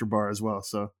Broadway Oyster Bar as well.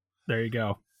 So there you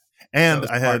go. And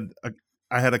I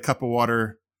had a cup of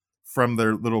water from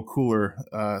their little cooler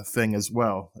thing as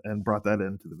well, and brought that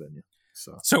into the venue.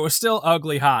 So it was still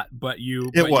ugly hot, but you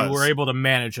were able to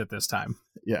manage it this time.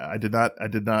 Yeah, I did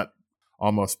not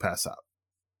almost pass out.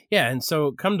 Yeah, and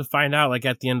so come to find out, like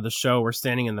at the end of the show, we're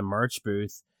standing in the merch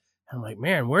booth. I'm like,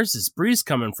 man, where's this breeze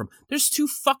coming from? There's 2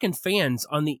 fucking fans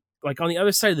on the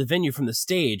other side of the venue from the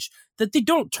stage that they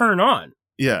don't turn on.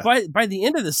 Yeah. By the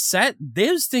end of the set,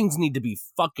 those things need to be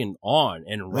fucking on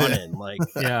and running. Like,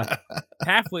 yeah,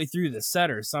 halfway through the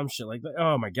set or some shit. Like,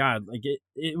 oh my god, like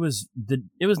it was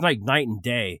like night and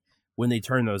day when they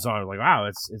turned those on. Like, wow,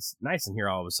 it's nice in here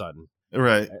all of a sudden.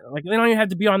 Right. Like, they don't even have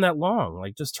to be on that long.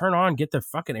 Like, just turn on, get the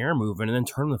fucking air moving, and then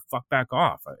turn the fuck back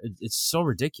off. It's so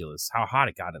ridiculous how hot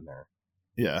it got in there.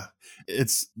 Yeah.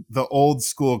 It's the old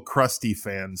school crusty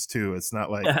fans too. It's not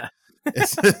like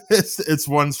it's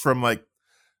ones from like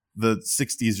the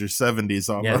 60s or 70s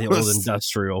almost. Yeah, the old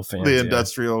industrial fans. The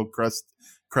industrial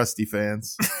crusty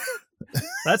fans.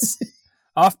 That's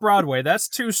Off-Broadway. That's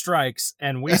 2 strikes,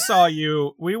 and we saw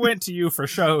you. We went to you for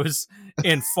shows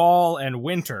in fall and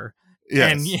winter.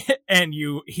 Yes. And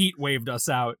you heat waved us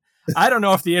out. I don't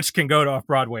know if the Itch can go to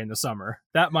Off-Broadway in the summer.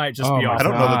 That might just be off. I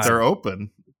don't know that they're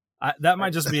open. That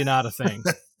might just be not a thing.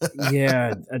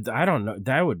 Yeah, I don't know.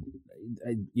 That would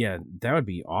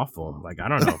be awful. Like, I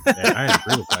don't know. I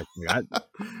agree with that.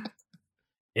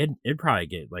 It'd probably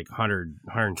get like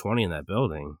 120 in that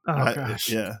building. Oh gosh.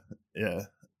 Yeah,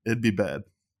 it'd be bad.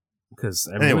 Because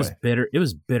I mean, it was Anyway. bitter. It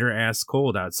was bitter ass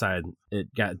cold outside.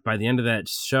 It got by the end of that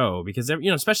show because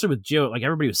especially with Gio, like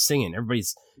everybody was singing,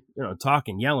 everybody's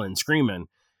talking, yelling, screaming.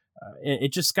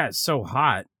 It just got so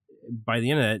hot by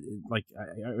the end of it. Like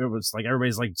it was like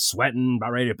everybody's like sweating,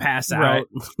 about ready to pass Right. out.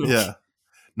 Yeah,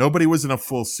 nobody was in a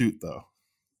full suit though.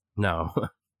 No,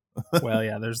 Well,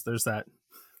 yeah, there's that.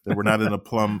 They were not in a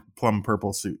plum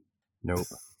purple suit. nope.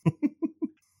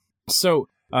 So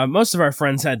most of our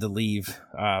friends had to leave,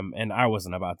 and I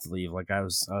wasn't about to leave. Like I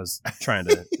was trying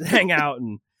to hang out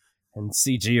and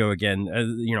see Gio again.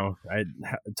 I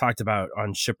talked about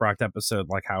on Shiprocked episode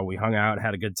like how we hung out,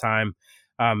 had a good time.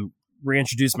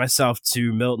 Reintroduced myself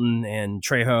to Milton and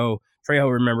Trejo.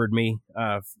 Trejo remembered me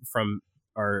from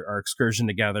our excursion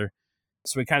together,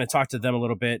 so we kind of talked to them a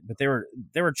little bit. But they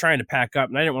were trying to pack up,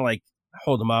 and I didn't want to like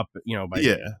hold them up,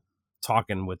 by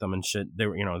talking with them and shit. They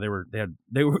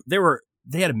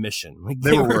had a mission. Like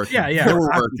They were working. Yeah. They were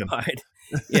working. occupied.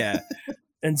 Yeah.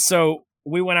 And so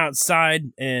we went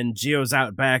outside and Gio's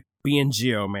out back being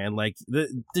Gio, man. Like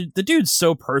the dude's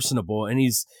so personable and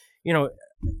he's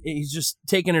just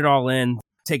taking it all in,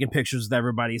 taking pictures with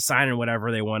everybody, signing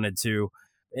whatever they wanted to.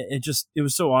 It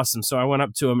was so awesome. So I went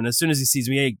up to him and as soon as he sees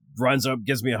me, he runs up,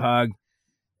 gives me a hug.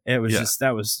 It was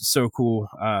that was so cool.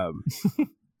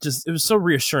 It was so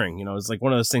reassuring, it's like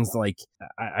one of those things that, like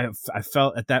I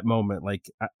felt at that moment like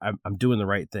I'm doing the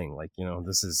right thing, like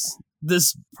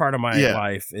this part of my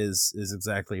life is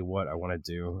exactly what I want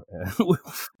to do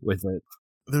with it.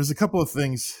 There's a couple of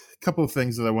things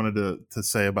that I wanted to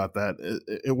say about that.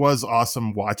 It was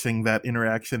awesome watching that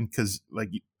interaction because like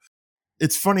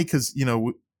it's funny because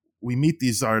we meet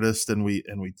these artists and we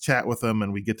chat with them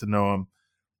and we get to know them,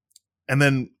 and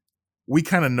then we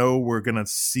kind of know we're going to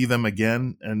see them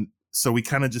again. And so we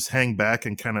kind of just hang back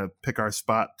and kind of pick our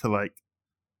spot to like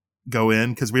go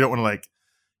in. Cause we don't want to like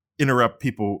interrupt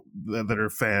people that are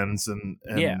fans and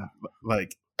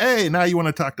like, hey, now you want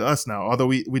to talk to us now. Although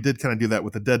we did kind of do that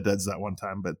with the Deads that one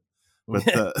time, but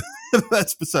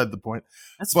that's beside the point.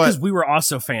 That's because we were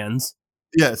also fans.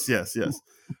 Yes.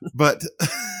 But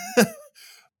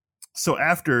so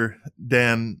after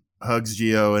Dan hugs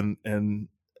Gio and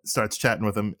starts chatting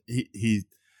with him, he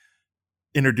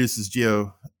introduces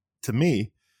Gio to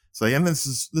me. So and this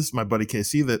is my buddy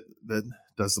KC that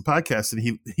does the podcast,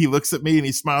 and he looks at me and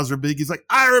he smiles real big. He's like,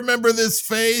 I remember this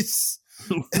face.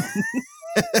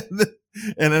 and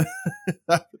then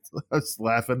I was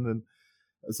laughing and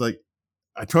I was like,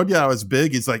 I told you I was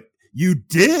big. He's like, you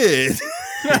did.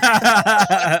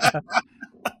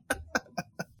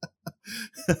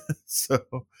 So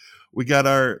we got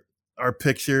our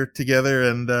picture together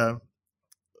and that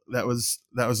was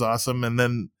awesome. And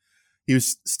then he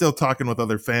was still talking with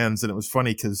other fans and it was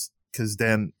funny because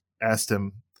Dan asked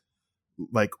him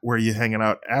like, where are you hanging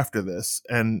out after this?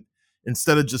 And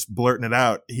instead of just blurting it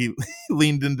out, he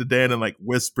leaned into Dan and like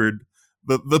whispered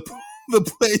the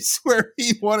place where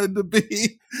he wanted to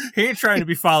be. He ain't trying to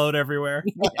be followed everywhere.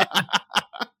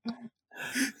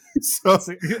 So It's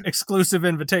an exclusive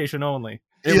invitation only.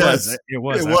 It was.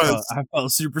 I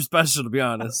felt super special, to be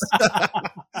honest.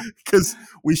 Because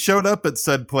we showed up at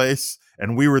said place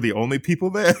and we were the only people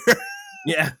there.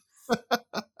 Yeah.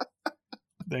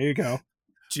 There you go.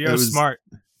 Gio's smart.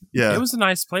 Yeah. It was a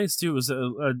nice place, too. It was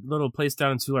a little place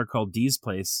down in Tulare called Dee's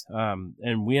Place.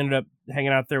 And we ended up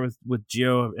hanging out there with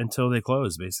Gio until they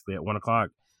closed, basically, at 1 o'clock.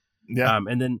 Yeah.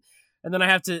 And then I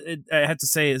have to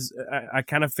say is I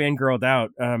kind of fangirled out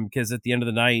because at the end of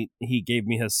the night he gave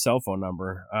me his cell phone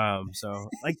number. So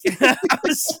like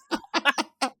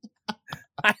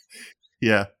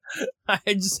Yeah. I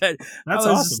just said That's I was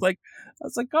awesome. just like I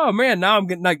was like, oh man, now I'm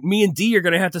getting like me and D are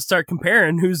gonna have to start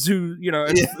comparing who's who,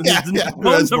 and Who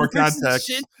has more contacts.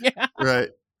 Yeah. Right.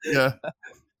 Yeah.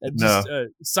 And just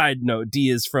side note, D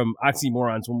is from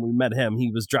Oxymorons. When we met him,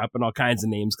 he was dropping all kinds of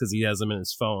names because he has them in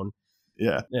his phone.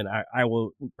 Yeah. And I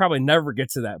will probably never get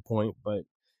to that point, but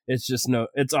it's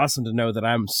awesome to know that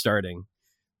I'm starting.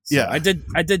 So Yeah. I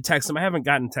did text him. I haven't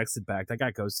gotten texted back. I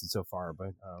got ghosted so far,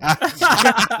 but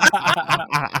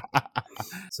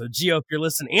so Gio, if you're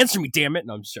listening, answer me, damn it.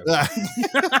 No, I'm just joking.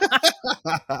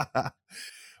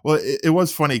 Well, it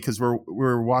was funny because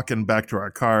we're walking back to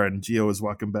our car and Gio was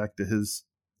walking back to his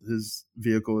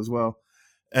vehicle as well,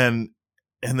 and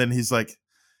then he's like,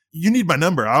 you need my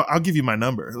number. I'll give you my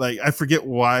number. Like, I forget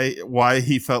why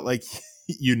he felt like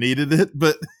you needed it,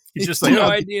 but He just No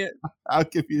like, idea. I'll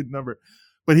give you a number.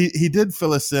 But he did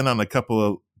fill us in on a couple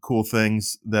of cool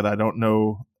things that I don't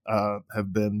know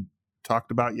have been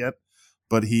talked about yet.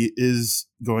 but he is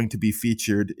going to be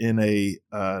featured in a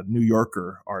New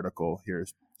Yorker article here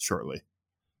shortly.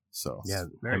 So Yeah,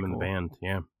 Very him and the cool.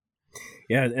 band.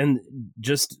 Yeah, and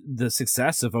just the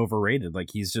success of Overrated, like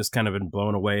he's just kind of been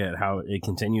blown away at how it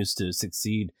continues to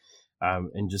succeed,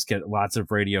 and just get lots of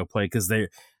radio play because they're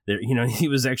he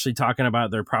was actually talking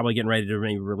about they're probably getting ready to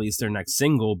maybe release their next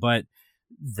single, but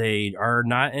they are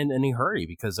not in any hurry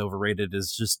because Overrated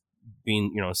is just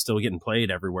being still getting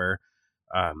played everywhere.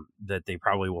 That they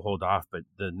probably will hold off, but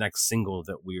the next single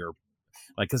that we are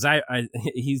like, because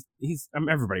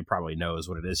everybody probably knows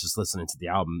what it is just listening to the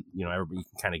album. Everybody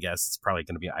can kind of guess it's probably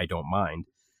going to be I Don't Mind.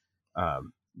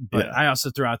 But Yeah. I also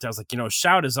threw out there, I was like,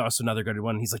 Shout is also another good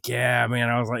one. He's like, yeah,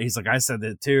 man. He's like, I said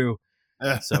that too.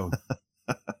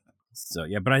 So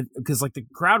yeah, but because like the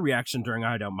crowd reaction during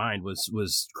I Don't Mind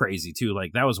was crazy too.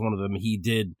 Like that was one of them. He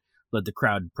did let the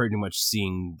crowd pretty much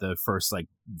sing the first like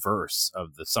verse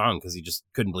of the song because he just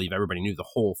couldn't believe everybody knew the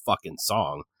whole fucking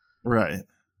song. Right.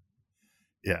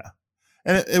 Yeah.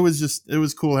 And it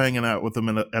was cool hanging out with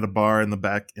them at a bar in the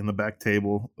back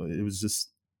table. It was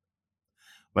just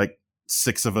like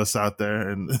 6 of us out there.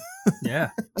 And Yeah.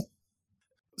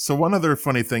 so one other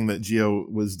funny thing that Gio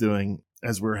was doing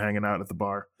as we were hanging out at the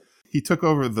bar, he took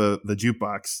over the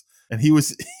jukebox and he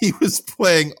was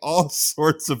playing all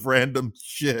sorts of random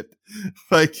shit.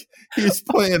 Like he was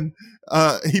playing,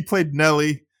 he played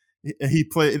Nelly. He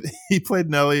played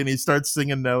Nelly and he starts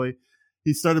singing Nelly.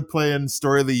 He started playing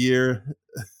Story of the Year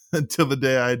Until the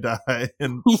Day I Die.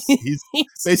 And he's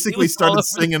basically started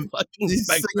singing. He's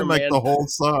singing like the whole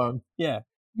song. Yeah.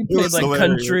 He played like hilarious.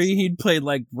 country. He'd played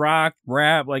like rock,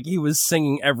 rap. Like he was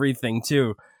singing everything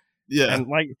too. Yeah. And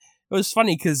like, it was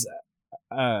funny because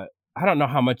I don't know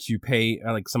how much you pay,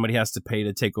 like somebody has to pay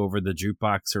to take over the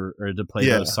jukebox or to play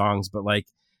those songs, but like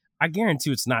I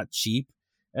guarantee it's not cheap.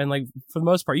 And like for the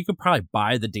most part, you could probably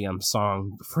buy the damn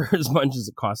song for as much as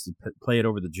it costs to play it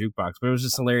over the jukebox. But it was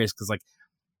just hilarious because like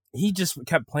he just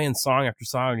kept playing song after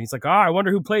song, and he's like, "Oh, I wonder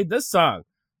who played this song."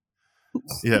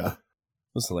 Yeah.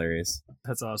 It was hilarious.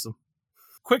 That's awesome.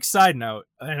 Quick side note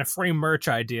and a free merch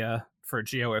idea for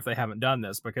Geo if they haven't done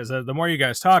this, because the more you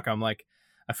guys talk, I'm like,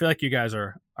 I feel like you guys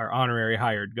are honorary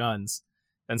hired guns.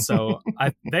 And so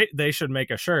they should make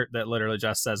a shirt that literally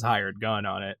just says hired gun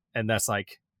on it. And that's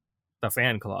like the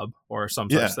fan club or some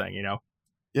such thing,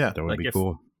 Yeah. That would Like be if-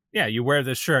 cool. Yeah, you wear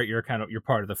this shirt, you're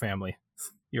part of the family.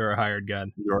 You're a hired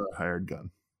gun. You're a hired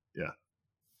gun.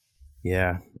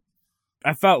 Yeah,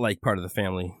 I felt like part of the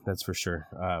family. That's for sure.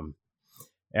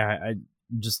 I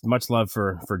just much love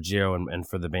for Gio and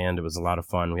for the band. It was a lot of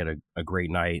fun. We had a great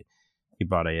night. He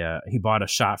bought a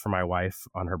shot for my wife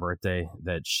on her birthday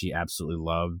that she absolutely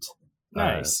loved.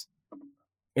 Nice.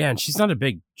 Yeah, and she's not a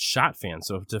big shot fan,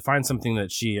 so to find something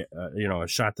that she, a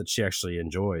shot that she actually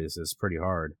enjoys is pretty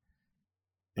hard.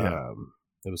 Yeah.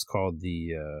 It was called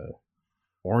the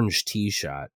orange tea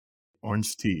shot.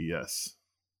 Orange tea. Yes.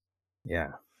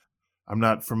 Yeah. I'm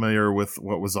not familiar with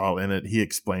what was all in it. He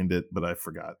explained it, but I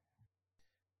forgot.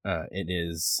 It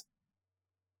is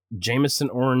Jameson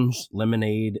orange,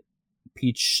 lemonade,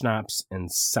 peach schnapps,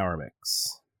 and sour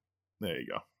mix. There you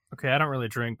go. Okay, I don't really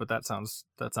drink, but that sounds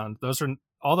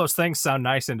all those things sound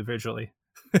nice individually.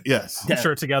 Yes. I'm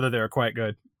sure together they're quite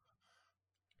good.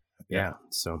 Yeah.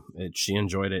 So she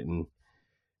enjoyed it, and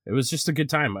it was just a good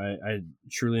time. I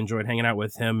truly enjoyed hanging out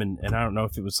with him, and I don't know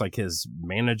if it was like his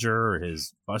manager or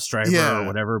his bus driver or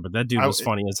whatever, but that dude was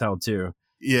funny as hell too.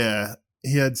 Yeah.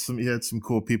 He had some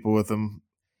cool people with him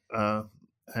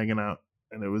hanging out,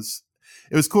 and it was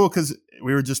cool because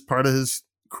we were just part of his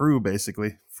crew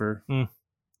basically for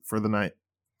the night.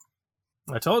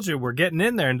 I told you we're getting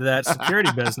in there into that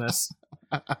security business.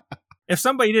 If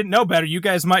somebody didn't know better, you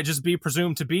guys might just be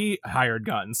presumed to be hired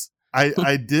guns.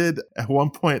 I did at one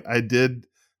point. I did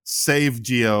save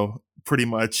Gio pretty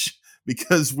much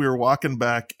because we were walking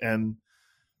back and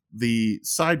the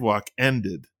sidewalk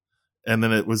ended, and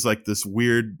then it was like this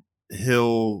weird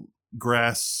hill,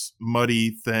 grass, muddy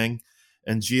thing,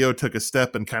 and Gio took a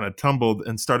step and kind of tumbled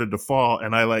and started to fall,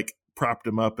 and I like propped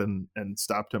him up and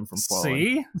stopped him from falling.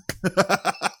 See?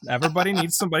 Everybody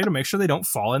needs somebody to make sure they don't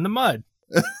fall in the mud.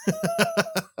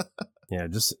 Yeah,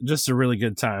 just a really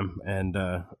good time, and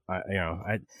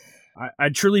I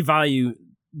truly value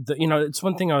the. It's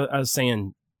one thing I was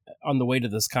saying on the way to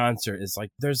this concert is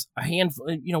like there's a handful.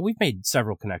 We've made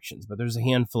several connections, but there's a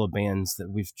handful of bands that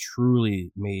we've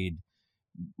truly made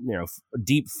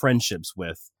deep friendships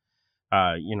with.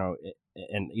 I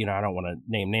don't want to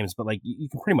name names, but like you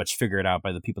can pretty much figure it out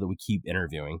by the people that we keep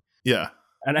interviewing. Yeah.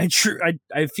 And I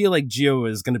feel like Gio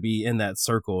is going to be in that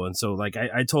circle. And so like,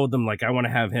 I told them like, I want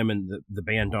to have him and the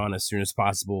band on as soon as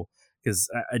possible because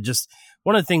I just,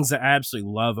 one of the things that I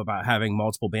absolutely love about having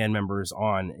multiple band members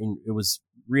on, and it was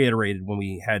reiterated when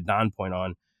we had Nonpoint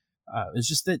on, is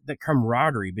just that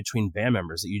camaraderie between band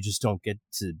members that you just don't get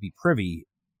to be privy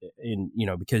in,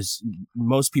 because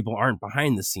most people aren't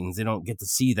behind the scenes. They don't get to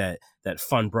see that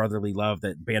fun brotherly love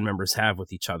that band members have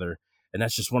with each other. And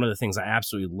that's just one of the things I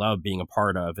absolutely love being a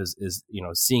part of is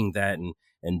seeing that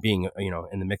and being,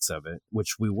 in the mix of it,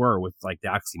 which we were with like the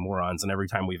Oxymorons and every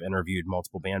time we've interviewed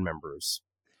multiple band members.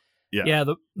 Yeah.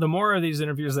 The more of these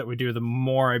interviews that we do, the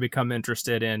more I become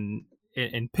interested in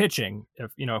pitching.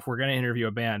 If we're going to interview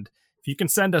a band, if you can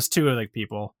send us two of the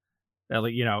people,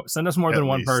 send us more than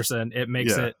one person, it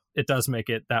makes it does make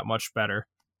it that much better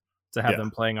to have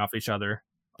them playing off each other.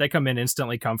 They come in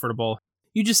instantly comfortable.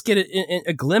 You just get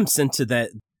a glimpse into that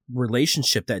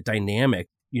relationship, that dynamic,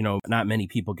 not many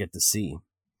people get to see.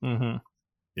 Mm-hmm.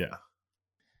 Yeah.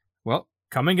 Well,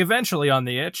 coming eventually on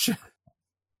the Itch,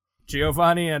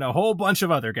 Giovannie and a whole bunch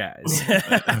of other guys.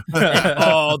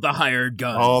 All the hired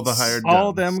guns.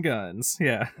 All them guns.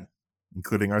 Yeah.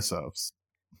 Including ourselves.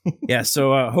 Yeah.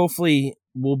 So hopefully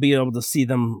we'll be able to see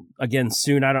them again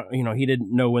soon. I don't, he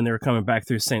didn't know when they were coming back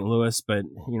through St. Louis, but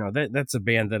that's a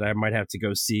band that I might have to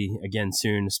go see again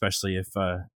soon, especially if,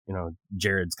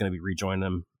 Jared's going to be rejoining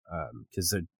them.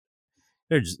 Cause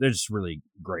they're just really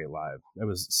great live. There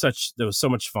was so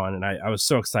much fun. And I was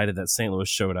so excited that St. Louis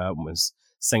showed up and was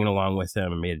singing along with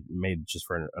him and made just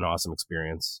for an awesome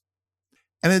experience.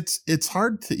 And it's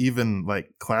hard to even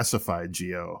like classify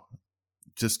Geo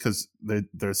just because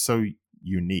they're so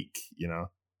unique,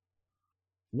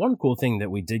 One cool thing that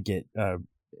we did get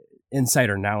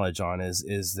insider knowledge on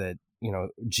is that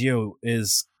Geo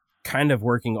is kind of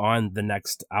working on the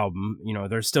next album.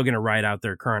 They're still going to write out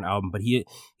their current album, but he's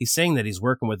saying that he's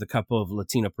working with a couple of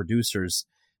Latino producers,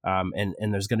 and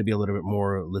there's going to be a little bit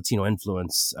more Latino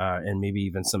influence, and maybe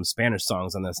even some Spanish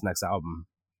songs on this next album.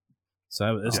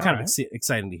 So it's kind of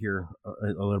exciting to hear a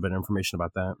little bit of information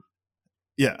about that.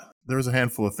 Yeah, there was a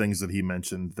handful of things that he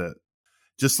mentioned that,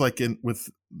 just like with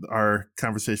our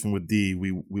conversation with D,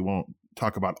 we won't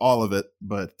talk about all of it,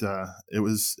 but it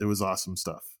was awesome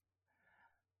stuff.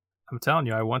 I'm telling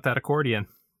you, I want that accordion.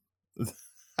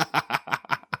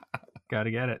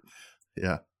 Gotta get it.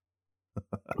 Yeah.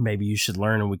 Maybe you should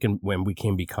learn when we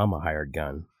can become a hired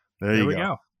gun. There we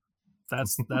go.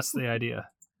 That's the idea.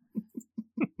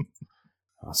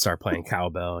 I'll start playing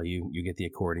cowbell. You get the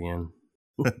accordion.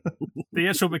 The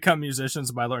Itch will become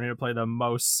musicians by learning to play the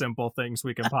most simple things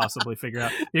we can possibly figure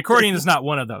out. The accordion is not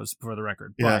one of those, for the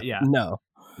record. But No.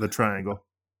 The triangle.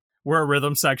 We're a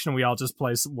rhythm section. We all just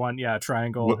play one,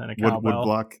 triangle and a cowbell. Wood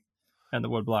block. And the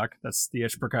wood block. That's the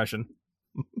Itch percussion.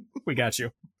 We got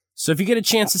you. So if you get a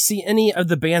chance to see any of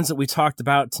the bands that we talked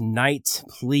about tonight,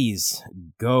 please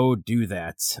go do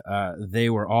that. They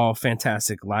were all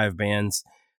fantastic live bands.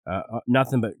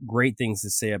 Nothing but great things to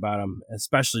say about them,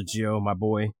 especially Gio, my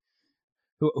boy,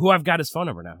 who I've got his phone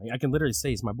number now. I can literally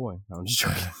say he's my boy. No, I'm just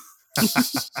joking.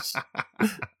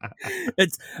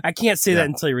 I can't say that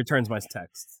until he returns my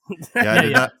text.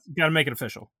 Got to make it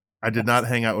official. I did not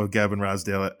hang out with Gavin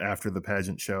Rosdale after the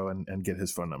pageant show and get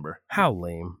his phone number. How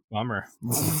lame. Bummer.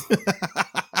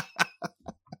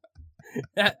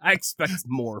 I expect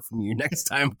more from you next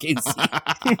time, Casey.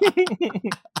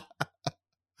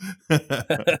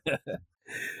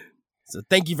 So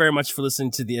thank you very much for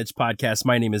listening to the Itch Podcast.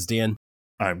 My name is Dan.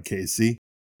 I'm Casey.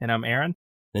 And I'm Aaron.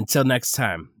 Until next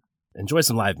time, enjoy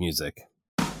some live music.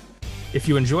 If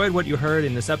you enjoyed what you heard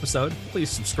in this episode,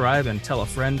 please subscribe and tell a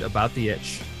friend about the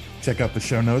Itch. Check out the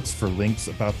show notes for links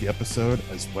about the episode,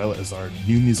 as well as our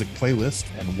new music playlist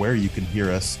and where you can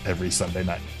hear us every Sunday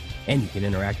night. And you can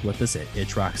interact with us at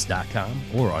itchrocks.com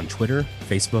or on Twitter,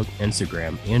 Facebook,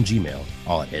 Instagram, and Gmail,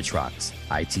 all at itchrocks,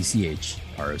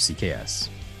 ITCHROCKS.